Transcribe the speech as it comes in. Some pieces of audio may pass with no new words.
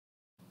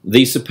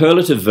The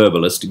superlative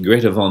verbalist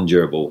Greta von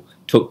Gerbil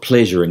took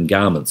pleasure in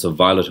garments of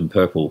violet and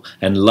purple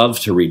and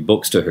loved to read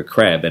books to her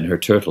crab and her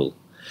turtle.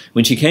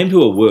 When she came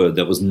to a word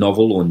that was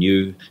novel or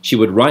new, she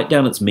would write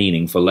down its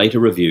meaning for later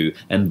review,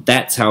 and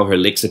that's how her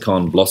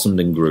lexicon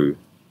blossomed and grew.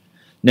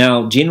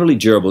 Now, generally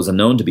gerbils are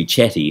known to be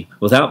chatty,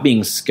 without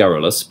being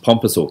scurrilous,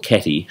 pompous or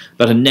catty,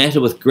 but a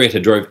natter with Greta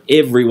drove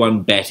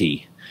everyone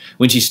batty.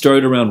 When she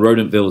strode around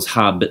Rodentville's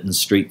hard-bitten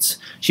streets,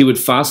 she would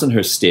fasten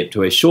her step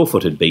to a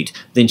sure-footed beat,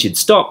 then she'd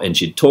stop and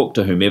she'd talk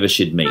to whomever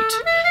she'd meet.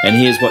 And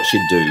here's what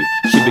she'd do.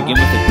 She'd begin with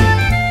a